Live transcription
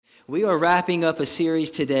We are wrapping up a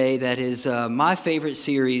series today that is my favorite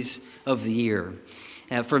series of the year.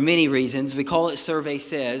 For many reasons. We call it Survey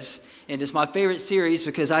Says, and it's my favorite series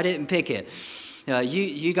because I didn't pick it.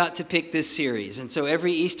 You got to pick this series. And so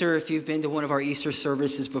every Easter, if you've been to one of our Easter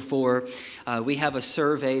services before, we have a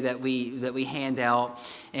survey that we hand out.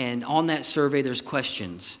 And on that survey, there's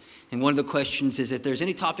questions. And one of the questions is if there's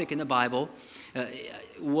any topic in the Bible,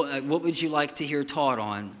 what would you like to hear taught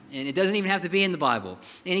on? And it doesn't even have to be in the Bible,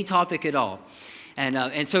 any topic at all.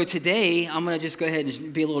 And so today, I'm going to just go ahead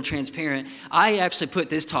and be a little transparent. I actually put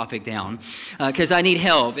this topic down because I need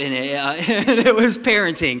help in it. And it was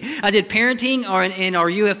parenting. I did parenting in our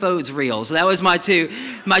UFOs reel. So that was my two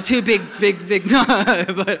big, but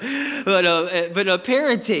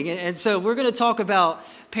parenting. And so we're going to talk about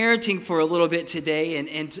parenting for a little bit today,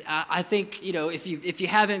 and I think, if you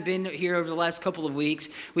haven't been here over the last couple of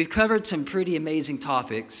weeks, we've covered some pretty amazing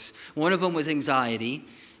topics. One of them was anxiety,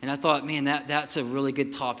 and I thought, man, that's a really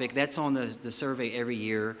good topic. That's on the survey every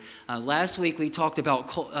year. Last week we talked about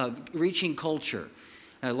reaching culture.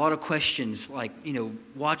 A lot of questions like,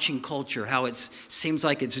 watching culture, how it seems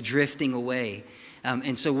like it's drifting away.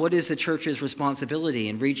 And so what is the church's responsibility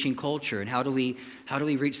in reaching culture, and how do we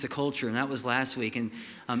reach the culture? And that was last week. And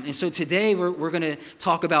so today we're going to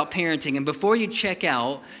talk about parenting. And before you check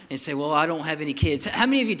out and say, well, I don't have any kids. How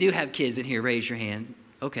many of you do have kids in here? Raise your hand.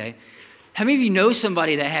 Okay. How many of you know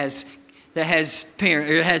somebody that has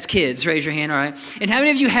kids? Raise your hand. All right. And how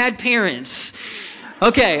many of you had parents?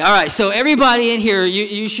 Okay. All right. So everybody in here,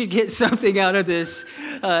 you should get something out of this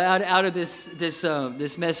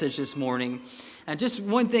this message this morning. And just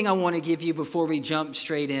one thing I want to give you before we jump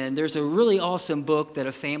straight in. There's a really awesome book that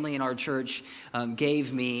a family in our church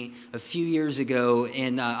gave me a few years ago,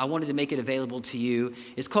 and I wanted to make it available to you.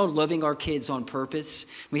 It's called Loving Our Kids on Purpose.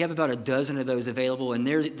 We have about a dozen of those available, and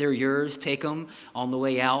they're yours. Take them on the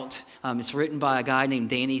way out. It's written by a guy named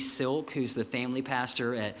Danny Silk, who's the family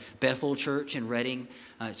pastor at Bethel Church in Redding.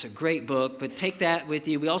 It's a great book, but take that with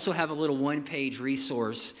you. We also have a little one-page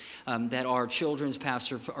resource that our children's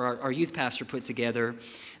pastor, or our youth pastor, put together.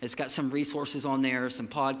 It's got some resources on there, some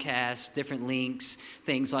podcasts, different links,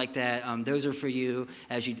 things like that. Those are for you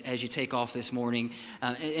as you take off this morning.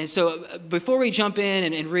 And so before we jump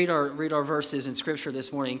in and read our verses in Scripture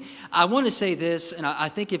this morning, I want to say this, and I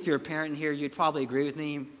think if you're a parent here, you'd probably agree with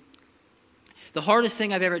me. The hardest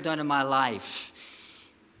thing I've ever done in my life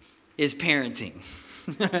is parenting.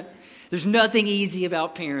 There's nothing easy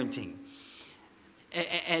about parenting.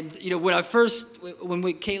 And when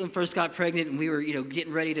Caitlin first got pregnant and we were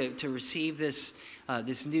getting ready to receive this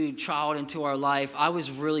new child into our life, I was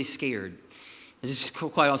really scared. Just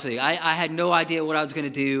quite honest with you, I had no idea what I was going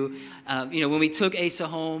to do. When we took Asa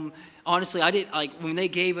home, honestly, I didn't when they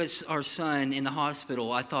gave us our son in the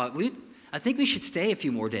hospital. I thought I think we should stay a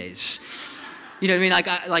few more days. You know what I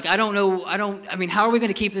mean? I don't know. How are we going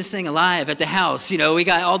to keep this thing alive at the house? We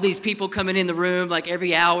got all these people coming in the room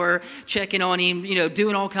every hour, checking on him,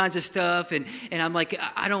 doing all kinds of stuff. And I'm like,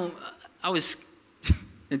 I was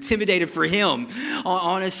intimidated for him,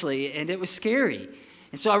 honestly. And it was scary.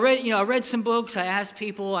 And so I read some books. I asked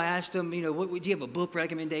them, do you have a book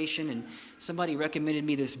recommendation? And somebody recommended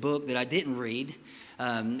me this book that I didn't read.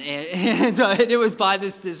 And it was by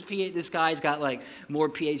this guy's got more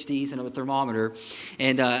PhDs than a thermometer,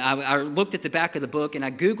 and I looked at the back of the book and I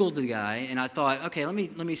Googled the guy and I thought, okay, let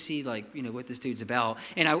me see what this dude's about,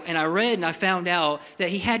 and I read and I found out that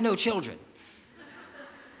he had no children,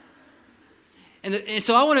 and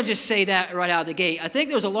so I want to just say that right out of the gate. I think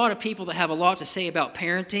there's a lot of people that have a lot to say about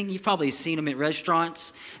parenting. You've probably seen them at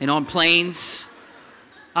restaurants and on planes.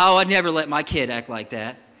 Oh, I'd never let my kid act like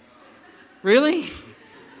that. Really?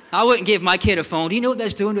 I wouldn't give my kid a phone. Do you know what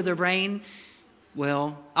that's doing to their brain?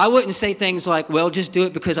 Well, I wouldn't say things like, well, just do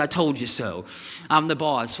it because I told you so. I'm the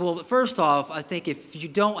boss. Well, first off, I think if you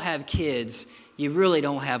don't have kids, you really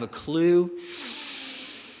don't have a clue.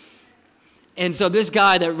 And so this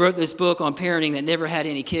guy that wrote this book on parenting that never had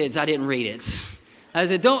any kids, I didn't read it. I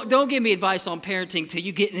said, don't give me advice on parenting till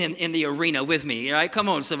you get in the arena with me, all right? Come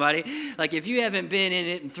on, somebody. If you haven't been in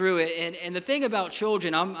it and through it. And the thing about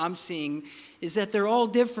children I'm seeing is that they're all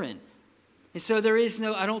different. And so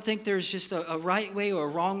I don't think there's just a right way or a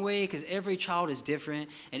wrong way, because every child is different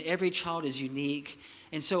and every child is unique.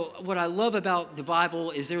 And so what I love about the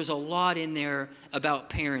Bible is there's a lot in there about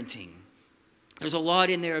parenting. There's a lot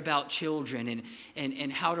in there about children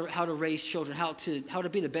and how to raise children, how to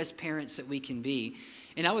be the best parents that we can be.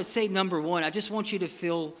 And I would say, number one, I just want you to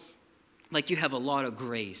feel like you have a lot of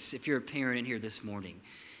grace if you're a parent in here this morning.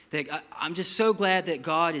 I'm just so glad that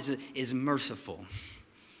God is merciful,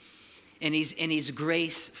 and he's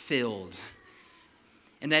grace filled.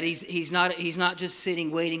 And that he's not just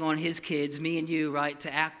sitting waiting on his kids, me and you, right,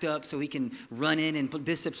 to act up so he can run in and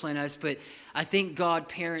discipline us. But I think God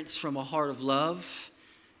parents from a heart of love,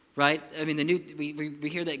 right? I mean, we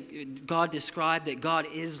hear that God described that God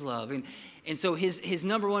is love, and so his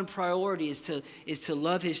number one priority is to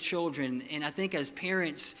love his children. And I think as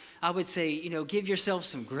parents, I would say, give yourself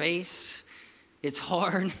some grace. It's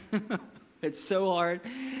hard. It's so hard.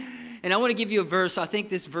 And I want to give you a verse. I think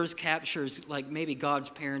this verse captures like maybe God's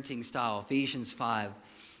parenting style, Ephesians 5.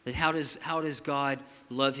 That how does God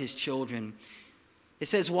love his children? It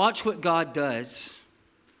says, watch what God does,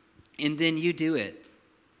 and then you do it.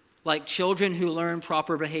 Like children who learn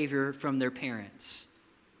proper behavior from their parents.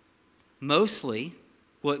 Mostly,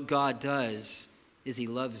 what God does is he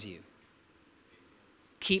loves you.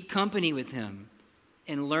 Keep company with him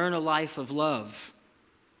and learn a life of love.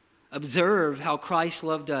 Observe how Christ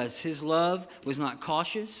loved us. His love was not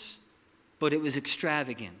cautious, but it was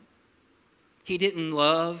extravagant. He didn't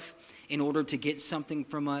love in order to get something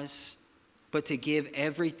from us, but to give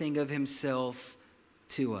everything of himself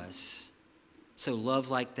to us. So love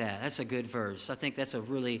like that. That's a good verse. I think that's a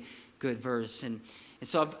really good verse. And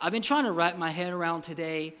so I've been trying to wrap my head around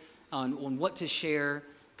today on what to share,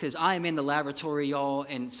 because I am in the laboratory, y'all,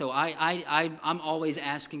 and so I'm always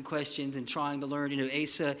asking questions and trying to learn.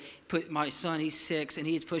 Asa, my son, he's 6, and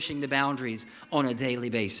he's pushing the boundaries on a daily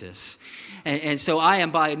basis. And so I am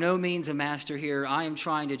by no means a master here. I am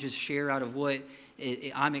trying to just share out of what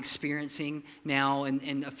I'm experiencing now.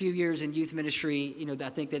 And a few years in youth ministry, I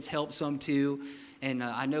think that's helped some too. And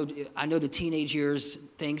I know the teenage years,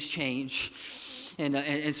 things change.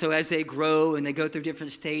 And so as they grow and they go through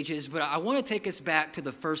different stages, but I want to take us back to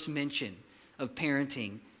the first mention of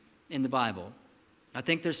parenting in the Bible. I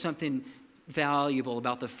think there's something valuable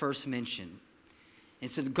about the first mention.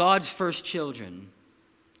 And so God's first children.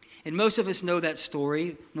 And most of us know that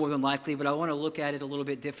story, more than likely, but I want to look at it a little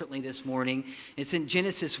bit differently this morning. It's in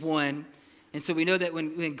Genesis 1. And so we know that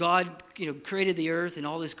when God, created the earth and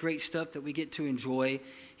all this great stuff that we get to enjoy,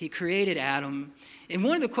 he created Adam. And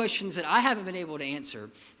one of the questions that I haven't been able to answer,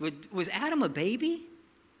 was Adam a baby?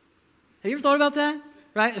 Have you ever thought about that?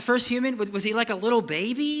 Right? The first human, was he like a little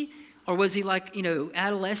baby? Or was he like,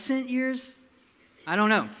 adolescent years? I don't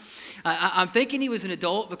know. I'm thinking he was an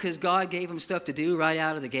adult because God gave him stuff to do right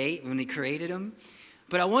out of the gate when he created him.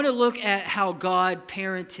 But I want to look at how God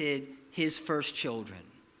parented his first children.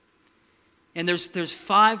 And there's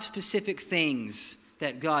 5 specific things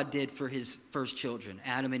that God did for his first children,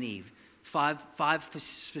 Adam and Eve. Five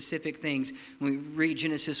specific things when we read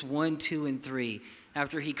Genesis 1, 2, and 3.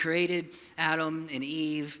 After he created Adam and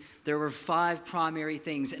Eve, there were 5 primary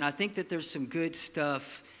things. And I think that there's some good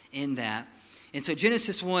stuff in that. And so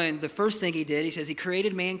Genesis 1, the first thing he did, he says he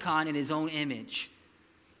created mankind in his own image.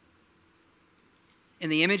 In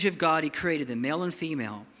the image of God, he created them, male and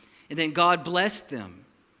female. And then God blessed them.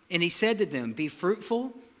 And he said to them, be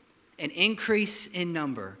fruitful and increase in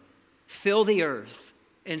number. Fill the earth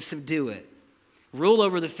and subdue it. Rule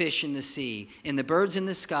over the fish in the sea and the birds in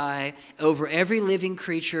the sky, over every living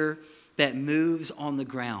creature that moves on the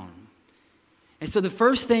ground. And so the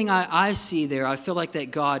first thing I see there, I feel like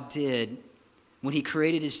that God did when he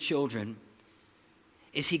created his children,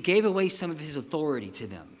 is he gave away some of his authority to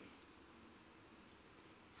them.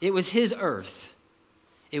 It was his earth.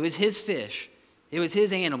 It was his fish. It was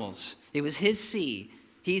his animals. It was his sea.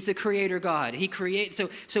 He's the creator God. He created.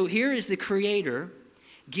 So here is the creator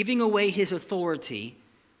giving away his authority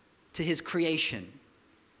to his creation.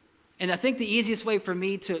 And I think the easiest way for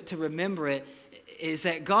me to remember it is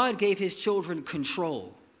that God gave his children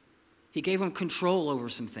control. He gave them control over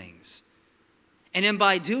some things. And then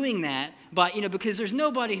by doing that, because there's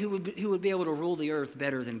nobody who would be able to rule the earth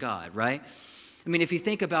better than God, right? I mean, if you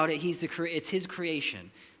think about it, it's his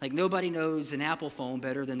creation. Like nobody knows an Apple phone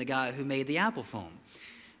better than the guy who made the Apple phone.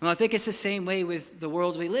 And I think it's the same way with the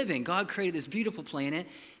world we live in. God created this beautiful planet.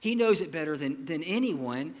 He knows it better than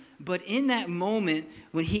anyone. But in that moment,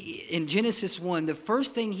 in Genesis 1, the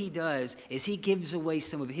first thing he does is he gives away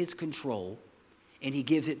some of his control and he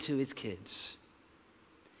gives it to his kids.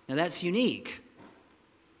 Now that's unique.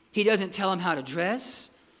 He doesn't tell them how to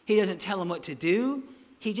dress. He doesn't tell them what to do.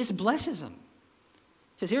 He just blesses them.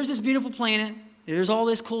 He says, here's this beautiful planet. There's all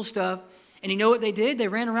this cool stuff. And you know what they did? They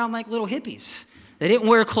ran around like little hippies. They didn't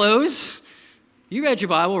wear clothes. You read your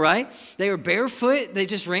Bible, right? They were barefoot. They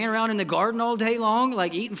just ran around in the garden all day long,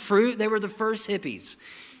 like eating fruit. They were the first hippies.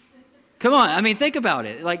 Come on. I mean, think about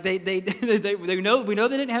it. Like we know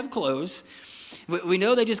they didn't have clothes. We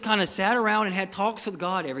know they just kind of sat around and had talks with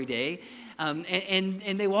God every day. And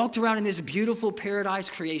they walked around in this beautiful paradise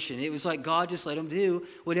creation. It was like God just let them do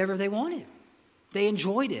whatever they wanted. They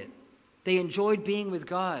enjoyed it. They enjoyed being with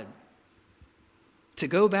God. To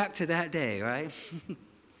go back to that day, right?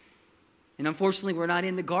 And unfortunately, we're not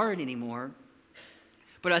in the garden anymore.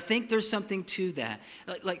 But I think there's something to that.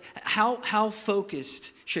 Like how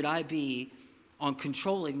focused should I be on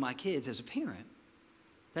controlling my kids as a parent?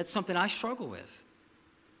 That's something I struggle with.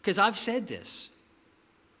 Because I've said this.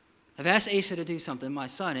 I've asked Asa to do something, my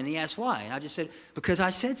son, and he asked why. And I just said, because I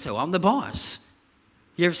said so. I'm the boss.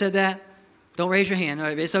 You ever said that? Don't raise your hand.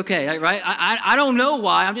 Right? It's okay, right? I don't know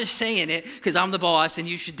why. I'm just saying it because I'm the boss and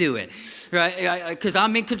you should do it, right? Because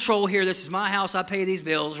I'm in control here. This is my house. I pay these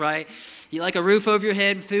bills, right? You like a roof over your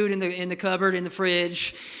head, food in the cupboard, in the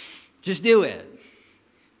fridge. Just do it.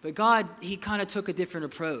 But God, he kind of took a different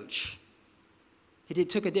approach.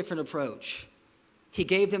 Took a different approach. He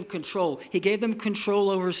gave them control. He gave them control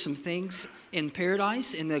over some things in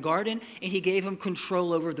paradise, in the garden, and he gave them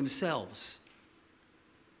control over themselves.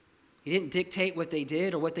 He didn't dictate what they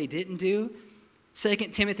did or what they didn't do. 2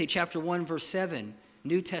 Timothy chapter 1, verse 7,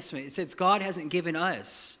 New Testament, it says God hasn't given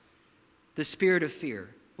us the spirit of fear.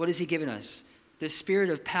 What has he given us? The spirit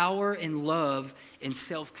of power and love and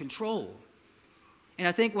self-control. And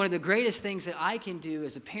I think one of the greatest things that I can do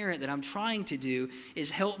as a parent that I'm trying to do is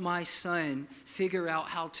help my son figure out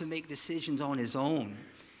how to make decisions on his own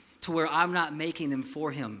to where I'm not making them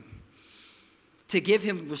for him. To give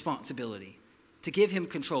him responsibility. To give him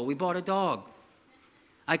control. We bought a dog.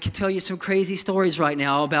 I could tell you some crazy stories right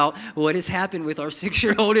now about what has happened with our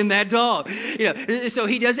 6-year-old and that dog. So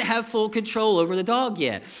he doesn't have full control over the dog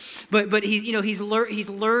yet. But he's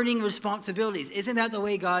learning responsibilities. Isn't that the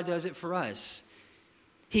way God does it for us?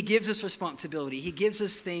 He gives us responsibility. He gives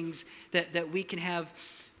us things that we can have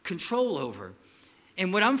control over.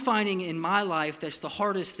 And what I'm finding in my life that's the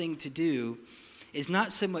hardest thing to do is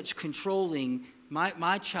not so much controlling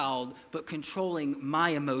my child, but controlling my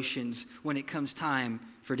emotions when it comes time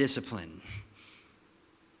for discipline.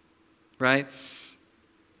 Right?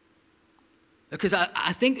 Because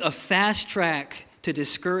I think a fast track to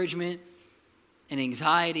discouragement and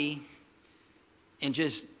anxiety and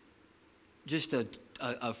just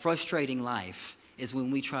a frustrating life is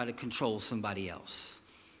when we try to control somebody else.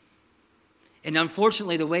 And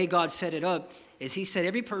unfortunately, the way God set it up is he set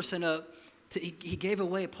every person up. He gave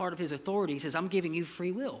away a part of his authority. He says, I'm giving you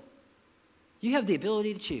free will. You have the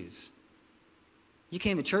ability to choose. You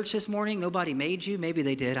came to church this morning. Nobody made you. Maybe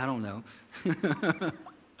they did. I don't know.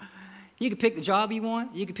 You can pick the job you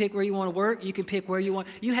want. You can pick where you want to work. You can pick where you want.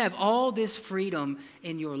 You have all this freedom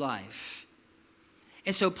in your life.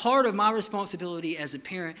 And so part of my responsibility as a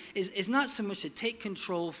parent is not so much to take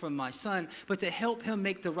control from my son, but to help him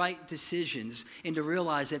make the right decisions and to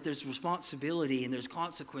realize that there's responsibility and there's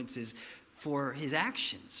consequences for his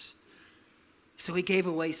actions. So he gave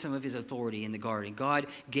away some of his authority in the garden. God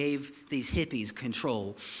gave these hippies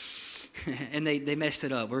control. And they messed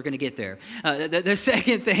it up. We're going to get there. The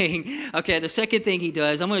second thing he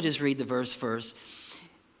does, I'm going to just read the verse first.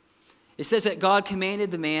 It says that God commanded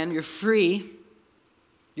the man, you're free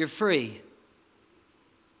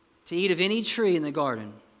to eat of any tree in the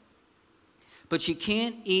garden. But you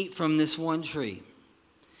can't eat from this one tree,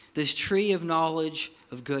 this tree of knowledge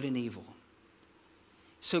of good and evil.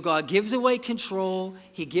 So God gives away control,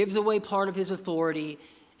 he gives away part of his authority,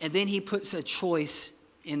 and then he puts a choice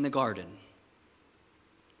in the garden.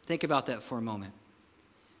 Think about that for a moment.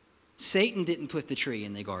 Satan didn't put the tree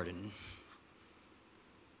in the garden.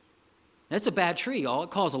 That's a bad tree, y'all.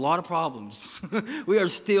 It caused a lot of problems. We are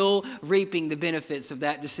still reaping the benefits of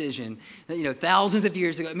that decision. Thousands of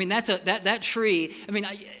years ago. I mean, that tree. I mean,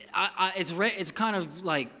 it's kind of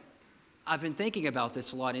like, I've been thinking about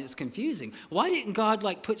this a lot, and it's confusing. Why didn't God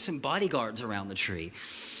put some bodyguards around the tree?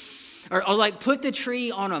 Or put the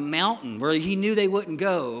tree on a mountain where he knew they wouldn't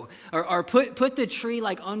go? Or put the tree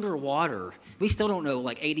underwater? We still don't know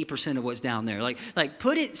 80% of what's down there.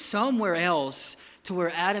 Put it somewhere else to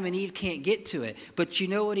where Adam and Eve can't get to it. But you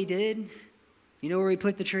know what he did? You know where he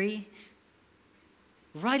put the tree?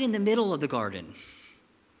 Right in the middle of the garden.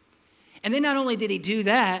 And then not only did he do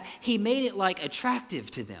that, he made it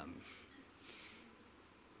attractive to them.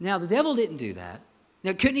 Now, the devil didn't do that.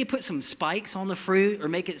 Now, couldn't he put some spikes on the fruit or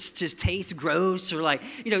make it just taste gross or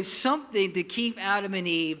something to keep Adam and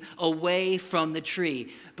Eve away from the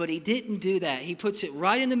tree? But he didn't do that. He puts it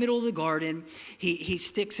right in the middle of the garden. He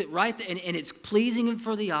sticks it right there, and it's pleasing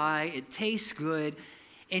for the eye. It tastes good.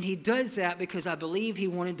 And he does that because I believe he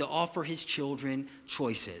wanted to offer his children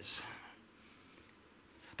choices.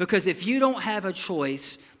 Because if you don't have a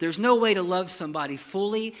choice, there's no way to love somebody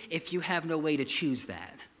fully if you have no way to choose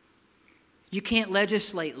that. You can't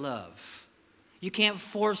legislate love. You can't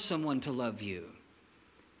force someone to love you.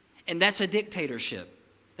 And that's a dictatorship.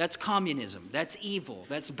 That's communism. That's evil.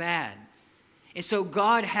 That's bad. And so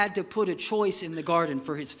God had to put a choice in the garden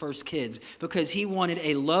for his first kids because he wanted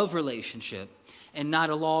a love relationship and not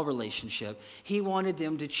a law relationship. He wanted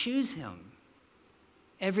them to choose him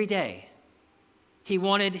every day. He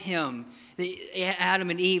wanted Adam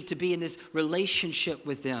and Eve, to be in this relationship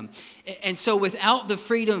with them. And so without the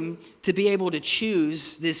freedom to be able to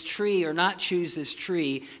choose this tree or not choose this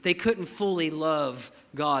tree, they couldn't fully love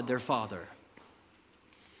God, their Father.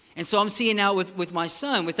 And so I'm seeing now with my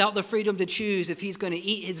son, without the freedom to choose if he's going to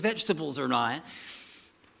eat his vegetables or not,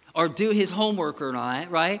 or do his homework or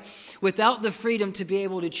not, right? Without the freedom to be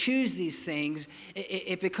able to choose these things,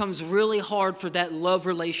 it becomes really hard for that love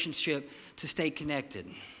relationship to stay connected.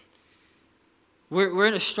 We're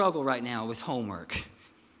in a struggle right now with homework.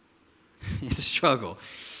 It's a struggle.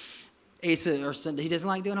 He doesn't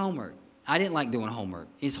like doing homework. I didn't like doing homework.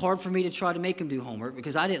 It's hard for me to try to make him do homework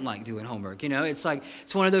because I didn't like doing homework. You know, it's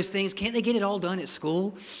one of those things. Can't they get it all done at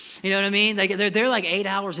school? You know what I mean? They're like 8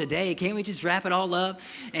 hours a day. Can't we just wrap it all up?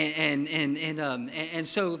 And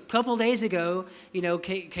so a couple of days ago, you know,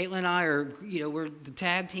 Caitlin and I we're the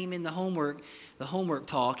tag team in the homework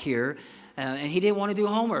talk here, and he didn't want to do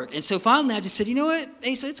homework. And so finally, I just said, you know what,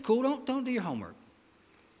 Asa, it's cool. Don't do your homework.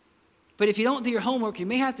 But if you don't do your homework, you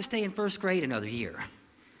may have to stay in first grade another year.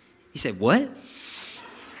 He said, what?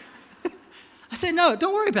 I said, no,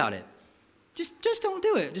 don't worry about it. Just don't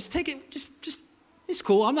do it. Just take it. Just it's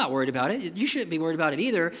cool. I'm not worried about it. You shouldn't be worried about it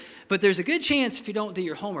either. But there's a good chance if you don't do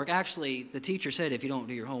your homework. Actually, the teacher said if you don't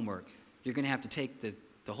do your homework, you're going to have to take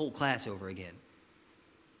the whole class over again.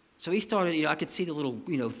 So he started, I could see the little,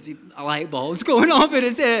 light bulbs going off in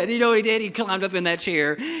his head. You know what he did? He climbed up in that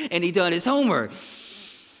chair and he done his homework.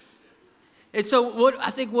 And so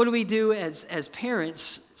what do we do as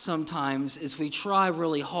parents sometimes is we try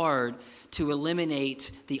really hard to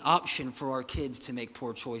eliminate the option for our kids to make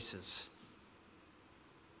poor choices.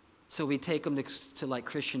 So we take them to like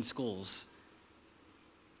Christian schools.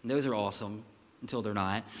 And those are awesome until they're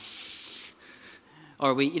not.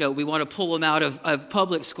 Or we want to pull them out of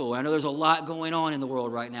public school. I know there's a lot going on in the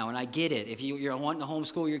world right now, and I get it. If you're wanting to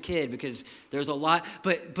homeschool your kid because there's a lot,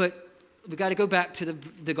 but we got to go back to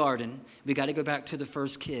the garden. We got to go back to the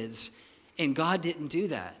first kids. And God didn't do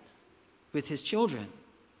that with his children.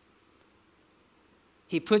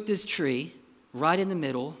 He put this tree right in the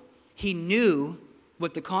middle. He knew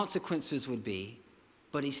what the consequences would be,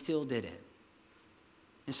 but he still did it.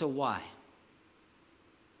 And so why?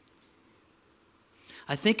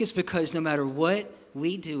 I think it's because no matter what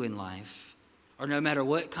we do in life, or no matter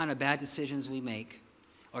what kind of bad decisions we make,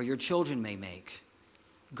 or your children may make,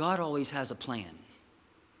 God always has a plan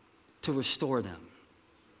to restore them.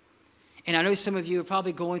 And I know some of you are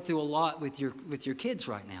probably going through a lot with your kids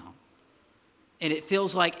right now. And it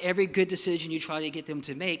feels like every good decision you try to get them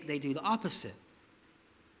to make, they do the opposite.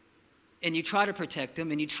 And you try to protect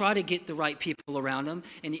them, and you try to get the right people around them,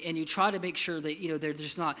 and you try to make sure that they're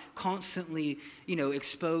just not constantly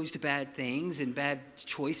exposed to bad things and bad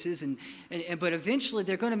choices, but eventually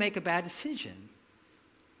they're going to make a bad decision,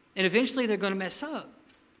 and eventually they're going to mess up.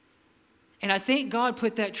 And I think God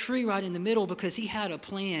put that tree right in the middle because he had a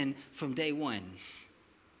plan from day one.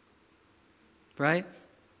 Right?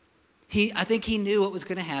 I think he knew what was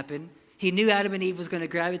going to happen. He knew Adam and Eve was going to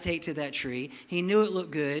gravitate to that tree. He knew it looked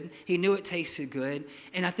good. He knew it tasted good.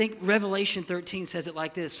 And I think Revelation 13 says it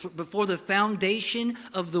like this. Before the foundation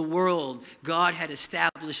of the world, God had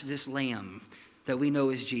established this Lamb that we know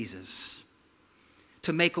as Jesus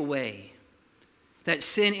to make a way. That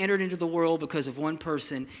sin entered into the world because of one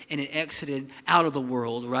person, and it exited out of the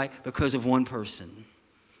world, right, because of one person.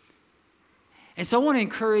 And so I want to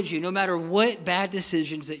encourage you, no matter what bad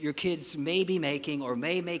decisions that your kids may be making or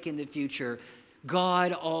may make in the future,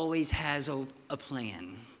 God always has a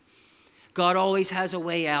plan. God always has a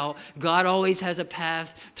way out. God always has a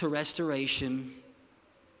path to restoration.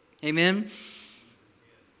 Amen?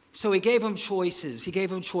 So he gave them choices.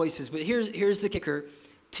 But here's the kicker.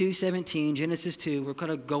 2:17, Genesis 2, we're kind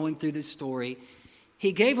of going through this story.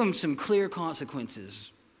 He gave them some clear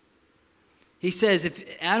consequences. He says,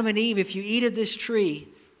 if Adam and Eve, if you eat of this tree,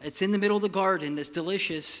 it's in the middle of the garden, that's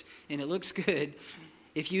delicious, and it looks good.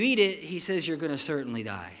 If you eat it, he says, you're going to certainly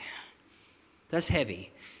die. That's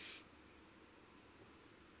heavy.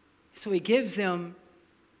 So he gives them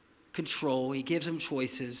control, he gives them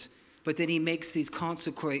choices, but then he makes these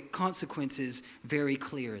consequences very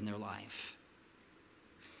clear in their life.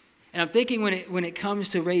 And I'm thinking when it comes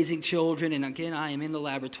to raising children, and again, I am in the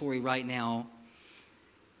laboratory right now,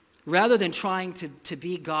 rather than trying to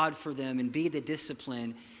be God for them and be the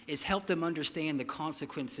discipline, is help them understand the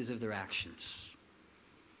consequences of their actions.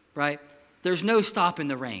 right? There's no stopping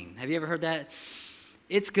the rain. Have you ever heard that?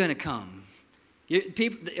 It's going to come.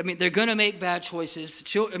 They're going to make bad choices.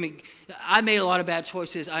 I made a lot of bad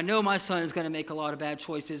choices. I know my son is going to make a lot of bad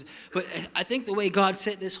choices. But I think the way God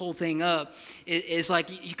set this whole thing up is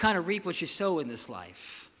like you kind of reap what you sow in this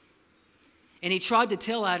life. And he tried to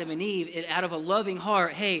tell Adam and Eve out of a loving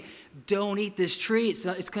heart, hey, don't eat this tree.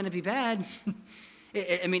 It's going to be bad.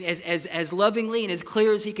 As lovingly and as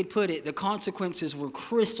clear as he could put it, the consequences were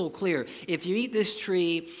crystal clear. If you eat this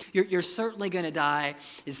tree, you're certainly going to die.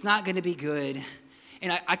 It's not going to be good.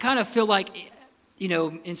 And I kind of feel like,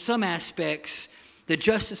 in some aspects, the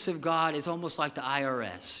justice of God is almost like the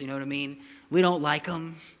IRS. You know what I mean? We don't like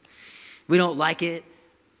them. We don't like it.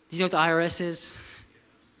 Do you know what the IRS is?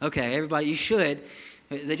 Okay, everybody, you should.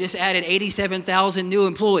 They just added 87,000 new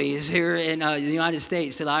employees here in the United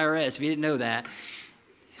States to the IRS, if you didn't know that.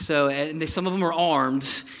 So, and some of them are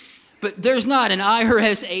armed. But there's not an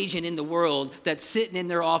IRS agent in the world that's sitting in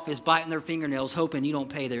their office biting their fingernails hoping you don't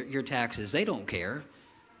pay your taxes. They don't care.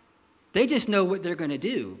 They just know what they're going to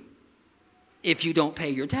do if you don't pay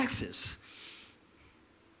your taxes.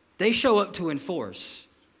 They show up to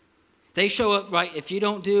enforce. They show up, right? If you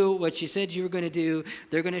don't do what you said you were going to do,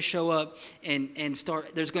 they're going to show up and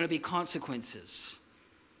start. There's going to be consequences.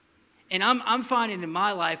 And I'm finding in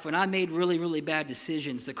my life when I made really, really bad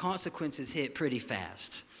decisions, the consequences hit pretty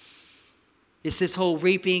fast. It's this whole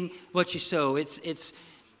reaping what you sow. It's.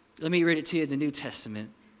 Let me read it to you in the New Testament.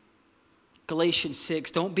 Galatians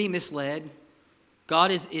 6. Don't be misled.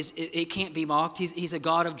 God is it can't be mocked. He's a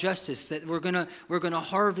God of justice. That we're gonna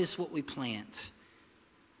harvest what we plant.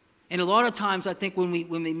 And a lot of times, I think when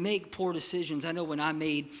we make poor decisions, I know when I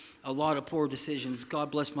made a lot of poor decisions,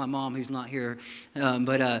 God bless my mom who's not here,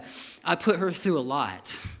 but I put her through a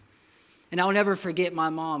lot. And I'll never forget my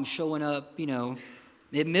mom showing up, in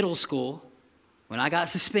middle school when I got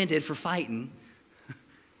suspended for fighting.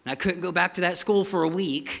 And I couldn't go back to that school for a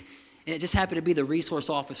week. And it just happened to be the resource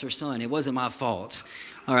officer's son. It wasn't my fault,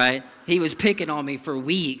 all right? He was picking on me for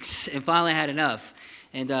weeks and finally had enough.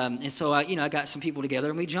 And so I got some people together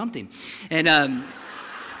and we jumped him. And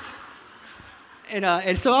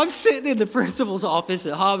so I'm sitting in the principal's office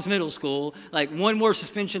at Hobbs Middle School, like one more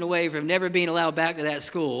suspension away from never being allowed back to that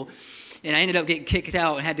school. And I ended up getting kicked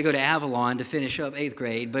out and had to go to Avalon to finish up 8th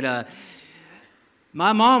grade. But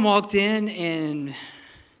my mom walked in and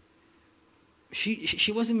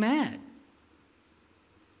she wasn't mad.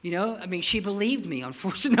 She believed me,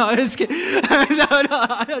 unfortunately. No, I was kidding.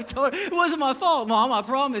 It wasn't my fault, Mom, I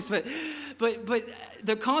promise. But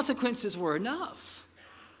the consequences were enough.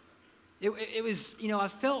 It was, I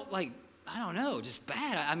felt like, I don't know, just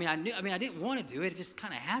bad. I didn't want to do it. It just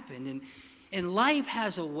kind of happened. And life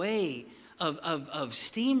has a way of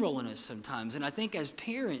steamrolling us sometimes. And I think as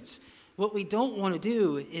parents, what we don't want to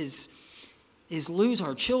do is lose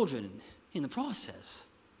our children in the process.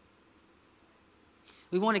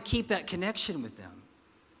 We want to keep that connection with them.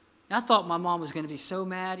 And I thought my mom was going to be so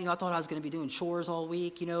mad. I thought I was going to be doing chores all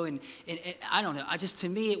week, and I don't know. To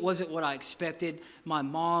me, it wasn't what I expected. My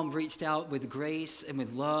mom reached out with grace and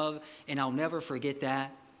with love, and I'll never forget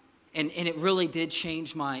that. And it really did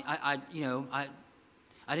change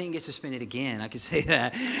I didn't get suspended again. I could say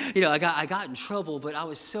that. I got in trouble, but I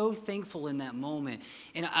was so thankful in that moment.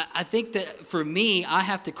 And I think that for me, I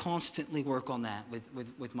have to constantly work on that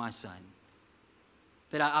with my son.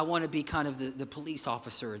 That I want to be kind of the police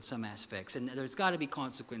officer in some aspects. And there's got to be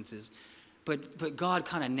consequences. But God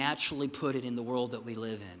kind of naturally put it in the world that we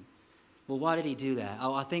live in. Well, why did he do that?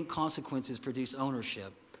 I think consequences produce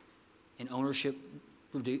ownership. And ownership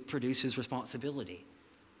produces responsibility.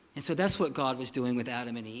 And so that's what God was doing with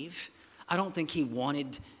Adam and Eve. I don't think he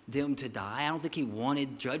wanted them to die. I don't think he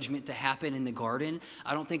wanted judgment to happen in the garden.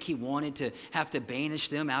 I don't think he wanted to have to banish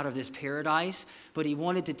them out of this paradise. But he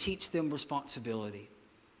wanted to teach them responsibility.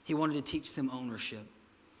 He wanted to teach them ownership.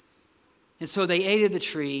 And so they ate of the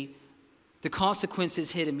tree. The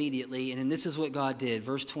consequences hit immediately. And then this is what God did.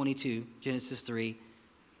 Verse 22, Genesis 3.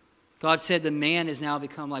 God said, the man has now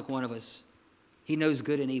become like one of us. He knows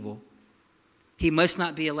good and evil. He must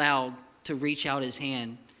not be allowed to reach out his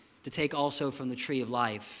hand to take also from the tree of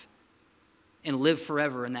life and live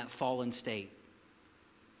forever in that fallen state.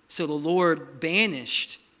 So the Lord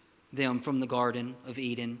banished them from the Garden of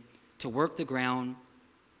Eden to work the ground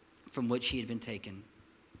from which he had been taken.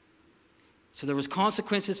 So there was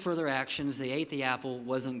consequences for their actions. They ate the apple,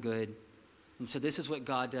 wasn't good. And so this is what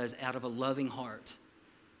God does out of a loving heart.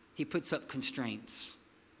 He puts up constraints.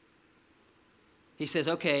 He says,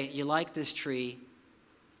 okay, you like this tree.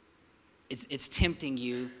 It's tempting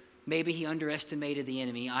you. Maybe he underestimated the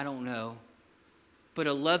enemy. I don't know. but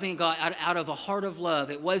a loving God out of a heart of love.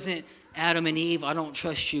 It wasn't Adam and Eve, I don't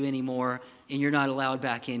trust you anymore, and you're not allowed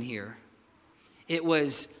back in here. It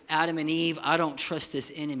was Adam and Eve, I don't trust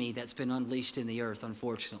this enemy that's been unleashed in the earth,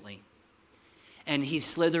 unfortunately. And he's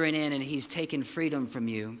slithering in and he's taking freedom from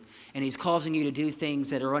you. And he's causing you to do things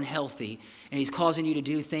that are unhealthy. And he's causing you to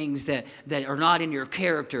do things that are not in your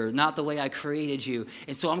character, not the way I created you.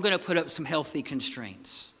 And so I'm going to put up some healthy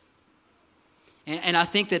constraints. And I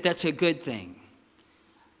think that that's a good thing.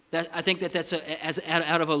 I think that that's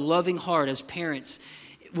out of a loving heart as parents.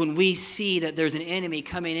 When we see that there's an enemy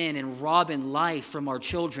coming in and robbing life from our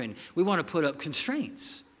children, we want to put up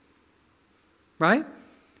constraints, right?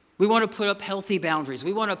 We want to put up healthy boundaries.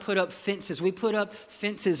 We want to put up fences. We put up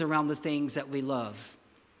fences around the things that we love.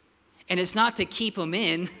 And it's not to keep them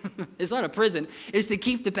in. It's not a prison. It's to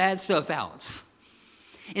keep the bad stuff out.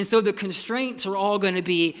 And so the constraints are all going to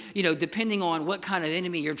be, depending on what kind of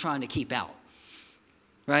enemy you're trying to keep out,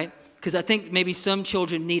 right? Because I think maybe some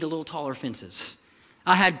children need a little taller fences.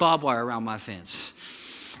 I had barbed wire around my fence.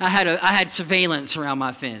 I had surveillance around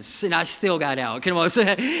my fence, and I still got out. Come on,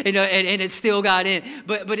 and it still got in.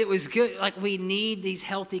 But it was good. Like, we need these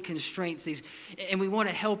healthy constraints, and we want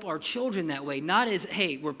to help our children that way. Not as,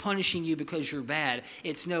 hey, we're punishing you because you're bad.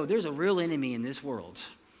 It's no, there's a real enemy in this world,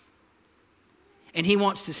 and he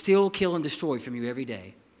wants to steal, kill, and destroy from you every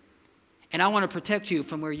day. And I want to protect you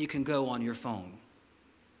from where you can go on your phone,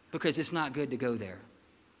 because it's not good to go there.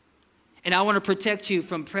 And I want to protect you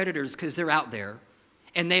from predators, because they're out there.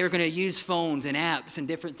 And they are going to use phones and apps and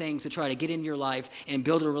different things to try to get in your life and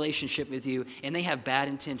build a relationship with you. And they have bad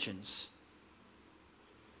intentions.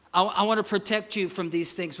 I want to protect you from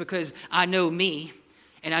these things because I know me.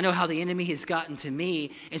 And I know how the enemy has gotten to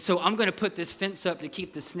me. And so I'm going to put this fence up to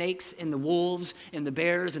keep the snakes and the wolves and the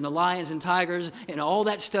bears and the lions and tigers and all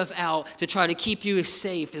that stuff out to try to keep you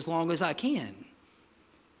safe as long as I can.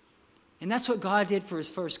 And that's what God did for his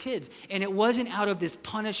first kids. And it wasn't out of this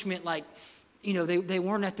punishment like, they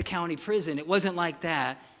weren't at the county prison. It wasn't like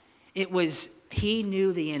that. It was, he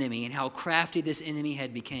knew the enemy and how crafty this enemy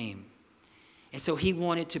had became. And so he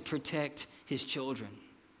wanted to protect his children.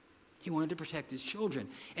 He wanted to protect his children.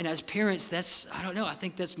 And as parents, I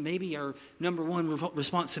think that's maybe our number one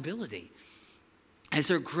responsibility. As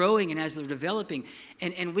they're growing and as they're developing.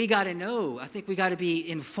 And we got to know, I think we got to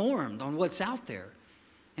be informed on what's out there.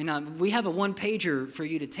 And we have a one-pager for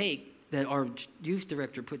you to take that our youth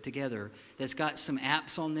director put together that's got some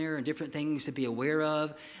apps on there and different things to be aware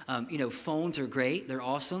of. Phones are great. They're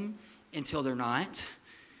awesome until they're not.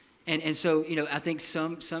 And so, I think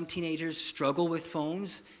some teenagers struggle with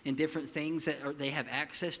phones and different things that they have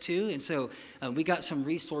access to. And so we got some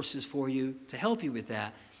resources for you to help you with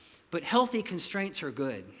that. But healthy constraints are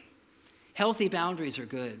good. Healthy boundaries are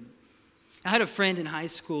good. I had a friend in high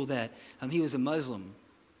school that he was a Muslim.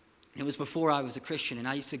 It was before I was a Christian, and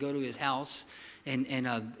I used to go to his house, and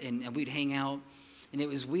we'd hang out, and it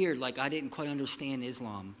was weird. Like, I didn't quite understand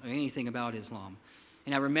Islam or anything about Islam.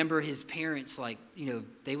 And I remember his parents,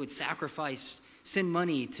 they would send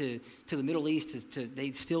money to the Middle East.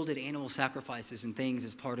 They still did animal sacrifices and things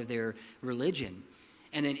as part of their religion.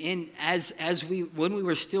 And then when we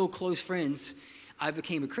were still close friends, I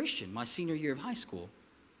became a Christian my senior year of high school.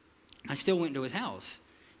 I still went to his house.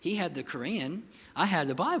 He had the Quran. I had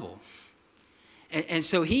the Bible. And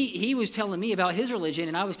so he was telling me about his religion,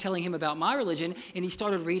 and I was telling him about my religion, and he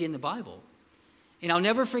started reading the Bible. And I'll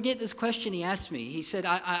never forget this question he asked me. He said,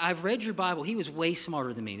 I've read your Bible. He was way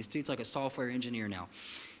smarter than me. This dude's like a software engineer now.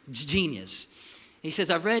 Genius. He says,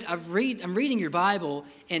 I'm reading your Bible,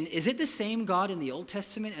 and is it the same God in the Old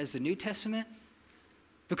Testament as the New Testament?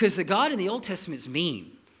 Because the God in the Old Testament's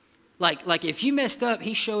mean. Like if you messed up,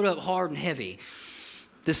 he showed up hard and heavy.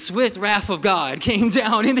 The swift wrath of God came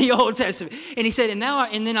down in the Old Testament. And he said, and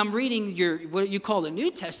then I'm reading what you call the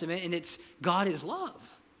New Testament, and it's God is love.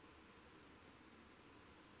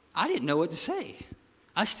 I didn't know what to say.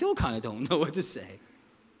 I still kind of don't know what to say.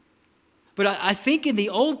 But I think in the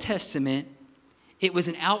Old Testament, it was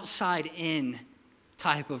an outside-in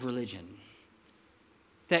type of religion.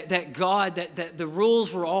 That God, that the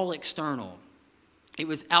rules were all external. It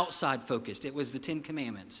was outside focused. It was the 10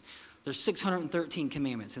 Commandments. There's 613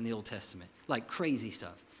 commandments in the Old Testament, like crazy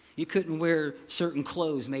stuff. You couldn't wear certain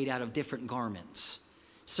clothes made out of different garments.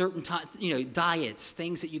 Certain diets,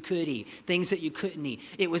 things that you could eat, things that you couldn't eat.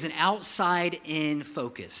 It was an outside-in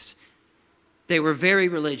focus. They were very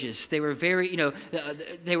religious. They were very,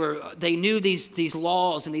 they knew these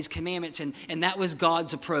laws and these commandments, and that was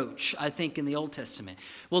God's approach, I think, in the Old Testament.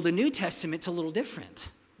 Well, the New Testament's a little different.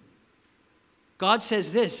 God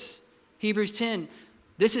says this, Hebrews 10,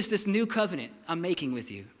 this is this new covenant I'm making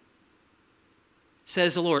with you.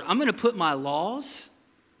 says the Lord. I'm going to put my laws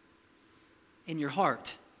in your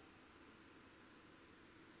heart.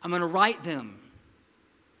 I'm going to write them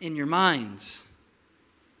in your minds.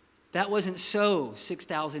 That wasn't so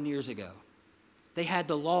 6,000 years ago. They had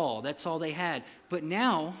the law. That's all they had. But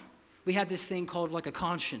now we have this thing called like a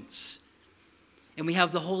conscience. And we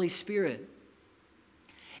have the Holy Spirit.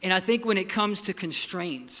 And I think when it comes to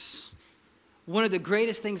constraints, one of the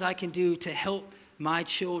greatest things I can do to help my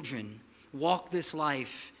children walk this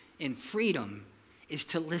life in freedom is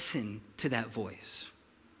to listen to that voice.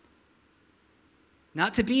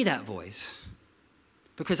 Not to be that voice,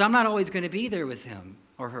 because I'm not always going to be there with him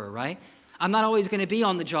or her, right? I'm not always going to be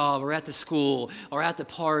on the job or at the school or at the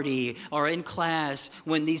party or in class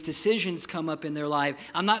when these decisions come up in their life.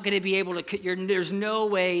 I'm not going to be able to, there's no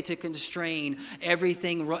way to constrain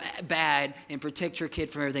everything bad and protect your kid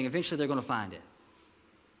from everything. Eventually they're going to find it.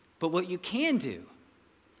 But what you can do,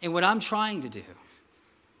 and what I'm trying to do,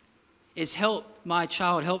 is help my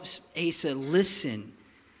child, help Asa listen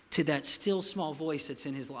to that still small voice that's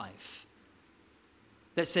in his life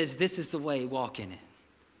that says, this is the way, walk in it.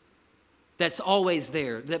 That's always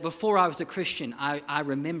there. That before I was a Christian, I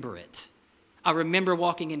remember it. I remember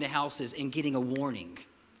walking into houses and getting a warning.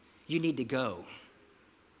 You need to go.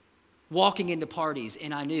 Walking into parties,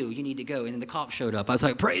 and I knew you need to go. And then the cop showed up. I was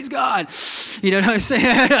like, praise God. You know what I'm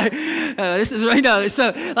saying? This is right now.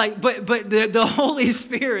 So, like, but the Holy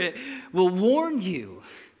Spirit will warn you.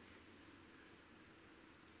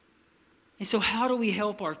 And so how do we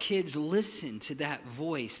help our kids listen to that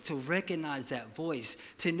voice, to recognize that voice,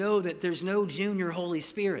 to know that there's no junior Holy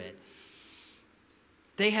Spirit?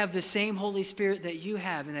 They have the same Holy Spirit that you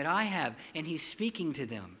have and that I have, and he's speaking to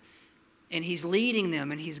them. And he's leading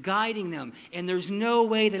them and he's guiding them. And there's no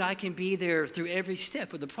way that I can be there through every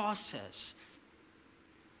step of the process.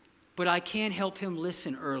 But I can help him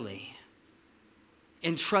listen early.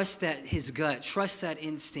 And trust that his gut, trust that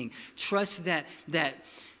instinct, trust that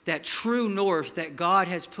true north that God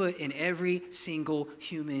has put in every single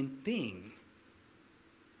human being.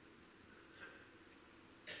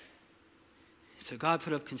 So God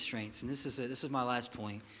put up constraints. And this is my last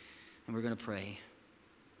point, and we're going to pray.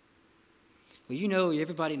 Well, you know,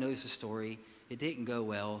 everybody knows the story. It didn't go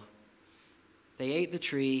well. They ate the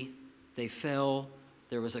tree. They fell.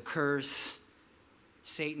 There was a curse.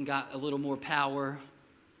 Satan got a little more power.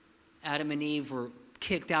 Adam and Eve were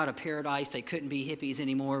kicked out of paradise. They couldn't be hippies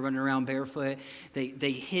anymore, running around barefoot.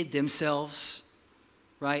 They hid themselves,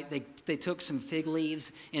 right? They took some fig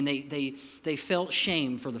leaves, and they felt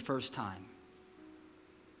shame for the first time.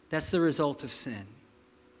 That's the result of sin.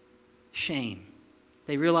 Shame.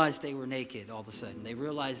 They realized they were naked all of a sudden. They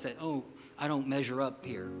realized that, oh, I don't measure up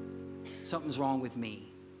here. Something's wrong with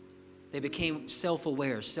me. They became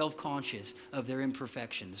self-aware, self-conscious of their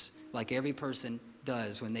imperfections, like every person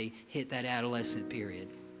does when they hit that adolescent period.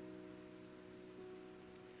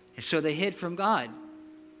 And so they hid from God.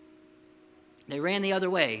 They ran the other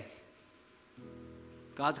way.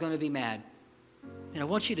 God's going to be mad. And I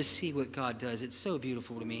want you to see what God does. It's so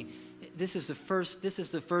beautiful to me. This is the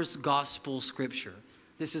first gospel scripture.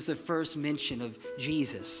 This is the first mention of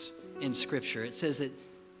Jesus in Scripture. It says that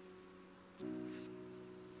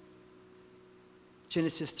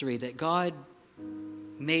Genesis 3, that God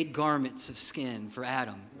made garments of skin for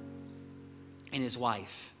Adam and his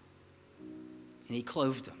wife, and he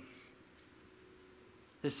clothed them.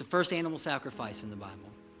 This is the first animal sacrifice in the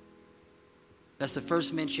Bible. That's the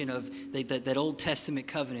first mention of that Old Testament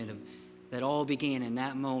covenant that all began in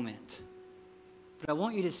that moment. But I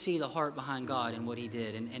want you to see the heart behind God and what he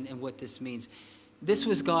did and what this means. This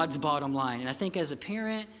was God's bottom line. And I think as a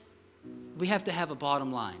parent, we have to have a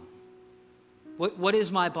bottom line. What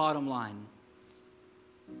is my bottom line?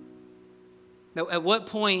 Now, at what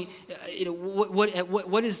point,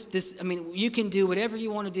 what is this? I mean, you can do whatever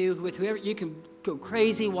you want to do with whoever. You can go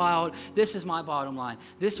crazy, wild. This is my bottom line.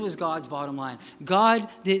 This was God's bottom line. God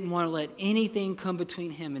didn't want to let anything come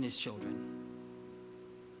between him and his children.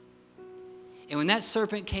 And when that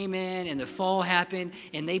serpent came in and the fall happened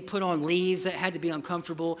and they put on leaves that had to be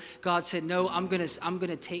uncomfortable, God said, no, I'm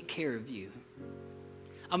gonna take care of you.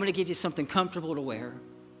 I'm gonna give you something comfortable to wear.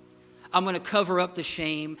 I'm going to cover up the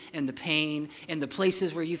shame and the pain and the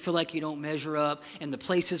places where you feel like you don't measure up and the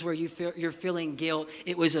places where you're feeling guilt.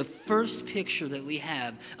 It was a first picture that we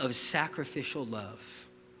have of sacrificial love.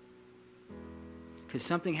 Because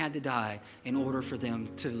something had to die in order for them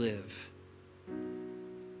to live.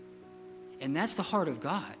 And that's the heart of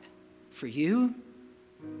God for you.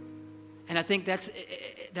 And I think that's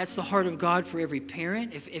the heart of God for every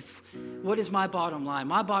parent. If what is my bottom line?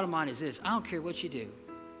 My bottom line is this. I don't care what you do.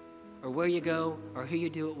 or where you go or who you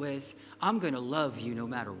do it with. I'm going to love you no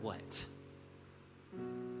matter what.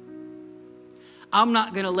 I'm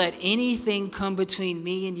not going to let anything come between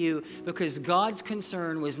me and you, because God's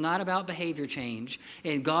concern was not about behavior change,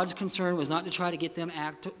 and God's concern was not to try to get them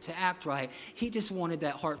to act right. He just wanted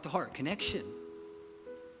that heart-to-heart connection.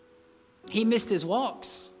 He missed his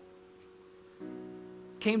walks.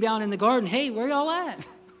 Came down in the garden, hey, where y'all at?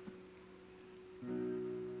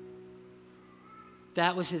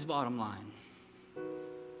 That was his bottom line.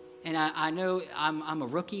 And I know I'm a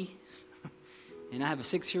rookie. And I have a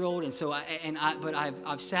 6-year-old, but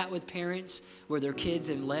I've sat with parents where their kids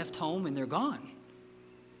have left home and they're gone,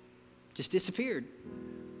 just disappeared.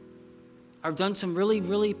 I've done some really,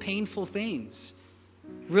 really painful things,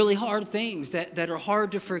 really hard things that are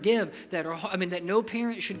hard to forgive, that no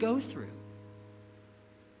parent should go through.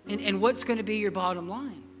 And what's going to be your bottom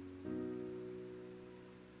line?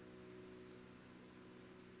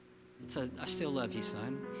 I still love you,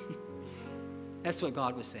 son. That's what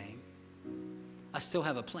God was saying. I still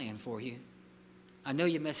have a plan for you. I know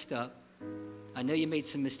you messed up. I know you made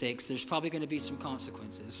some mistakes. There's probably going to be some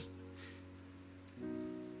consequences.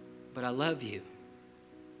 But I love you.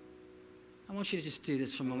 I want you to just do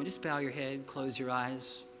this for a moment. Just bow your head, close your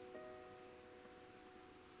eyes.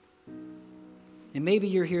 And maybe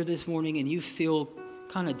you're here this morning and you feel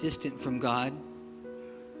kind of distant from God.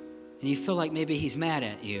 And you feel like maybe he's mad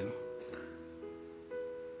at you.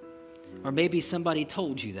 Or maybe somebody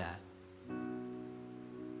told you that.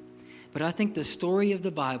 But I think the story of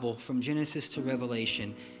the Bible from Genesis to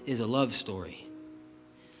Revelation is a love story.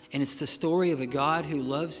 And it's the story of a God who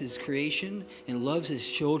loves his creation and loves his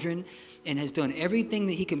children and has done everything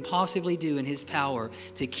that he can possibly do in his power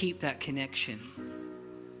to keep that connection.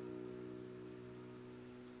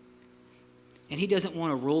 And he doesn't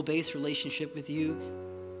want a rule-based relationship with you.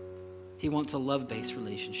 He wants a love-based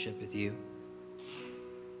relationship with you.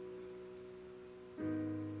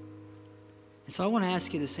 And so I want to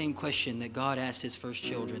ask you the same question that God asked his first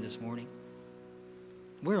children this morning.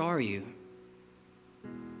 Where are you?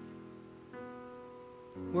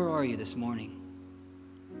 Where are you this morning?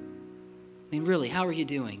 I mean, really, how are you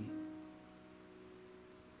doing?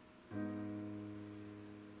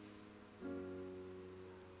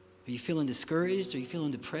 Are you feeling discouraged? Are you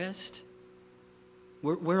feeling depressed?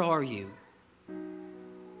 Where are you?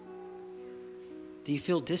 Do you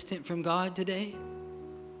feel distant from God today?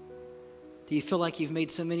 Do you feel like you've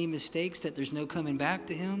made so many mistakes that there's no coming back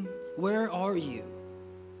to him? Where are you?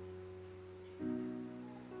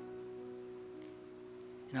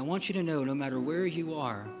 And I want you to know, no matter where you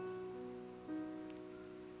are,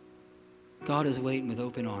 God is waiting with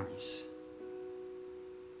open arms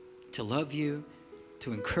to love you,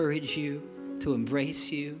 to encourage you, to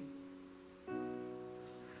embrace you,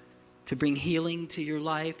 to bring healing to your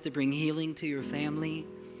life, to bring healing to your family,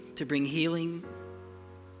 to bring healing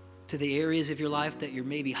to the areas of your life that you're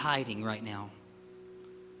maybe hiding right now.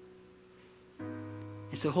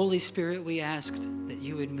 And so, Holy Spirit, we asked that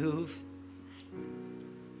you would move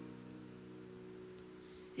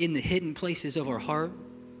in the hidden places of our heart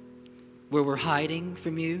where we're hiding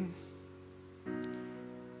from you.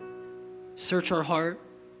 Search our heart.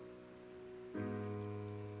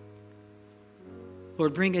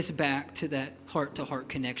 Lord, bring us back to that heart-to-heart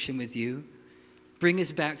connection with you. Bring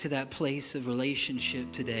us back to that place of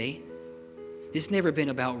relationship today. It's never been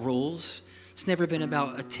about rules. It's never been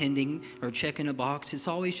about attending or checking a box. It's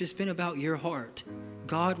always just been about your heart.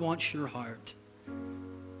 God wants your heart.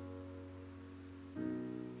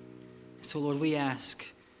 And so, Lord, we ask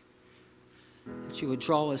that you would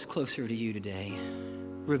draw us closer to you today.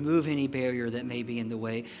 Remove any barrier that may be in the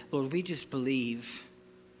way. Lord, we just believe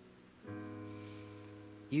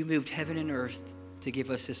you moved heaven and earth to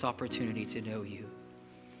give us this opportunity to know you.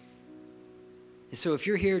 And so if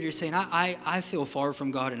you're here and you're saying, I feel far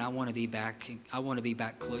from God and I want to be back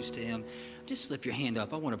close to him, just slip your hand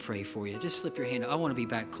up. I want to pray for you. Just slip your hand up. I want to be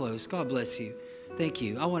back close. God bless you. Thank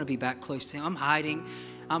you. I want to be back close to him. I'm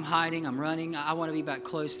hiding, I'm running. I want to be back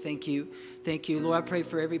close. Thank you. Thank you. Lord, I pray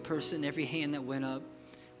for every person, every hand that went up.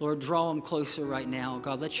 Lord, draw them closer right now.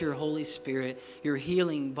 God, let your Holy Spirit, your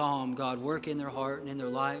healing balm, God, work in their heart and in their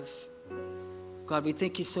life. God, we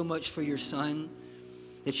thank you so much for your Son,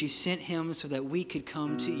 that you sent him so that we could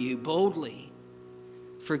come to you boldly,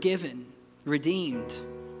 forgiven, redeemed,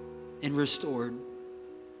 and restored.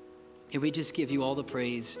 And we just give you all the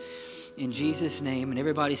praise in Jesus' name. And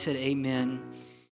everybody said amen.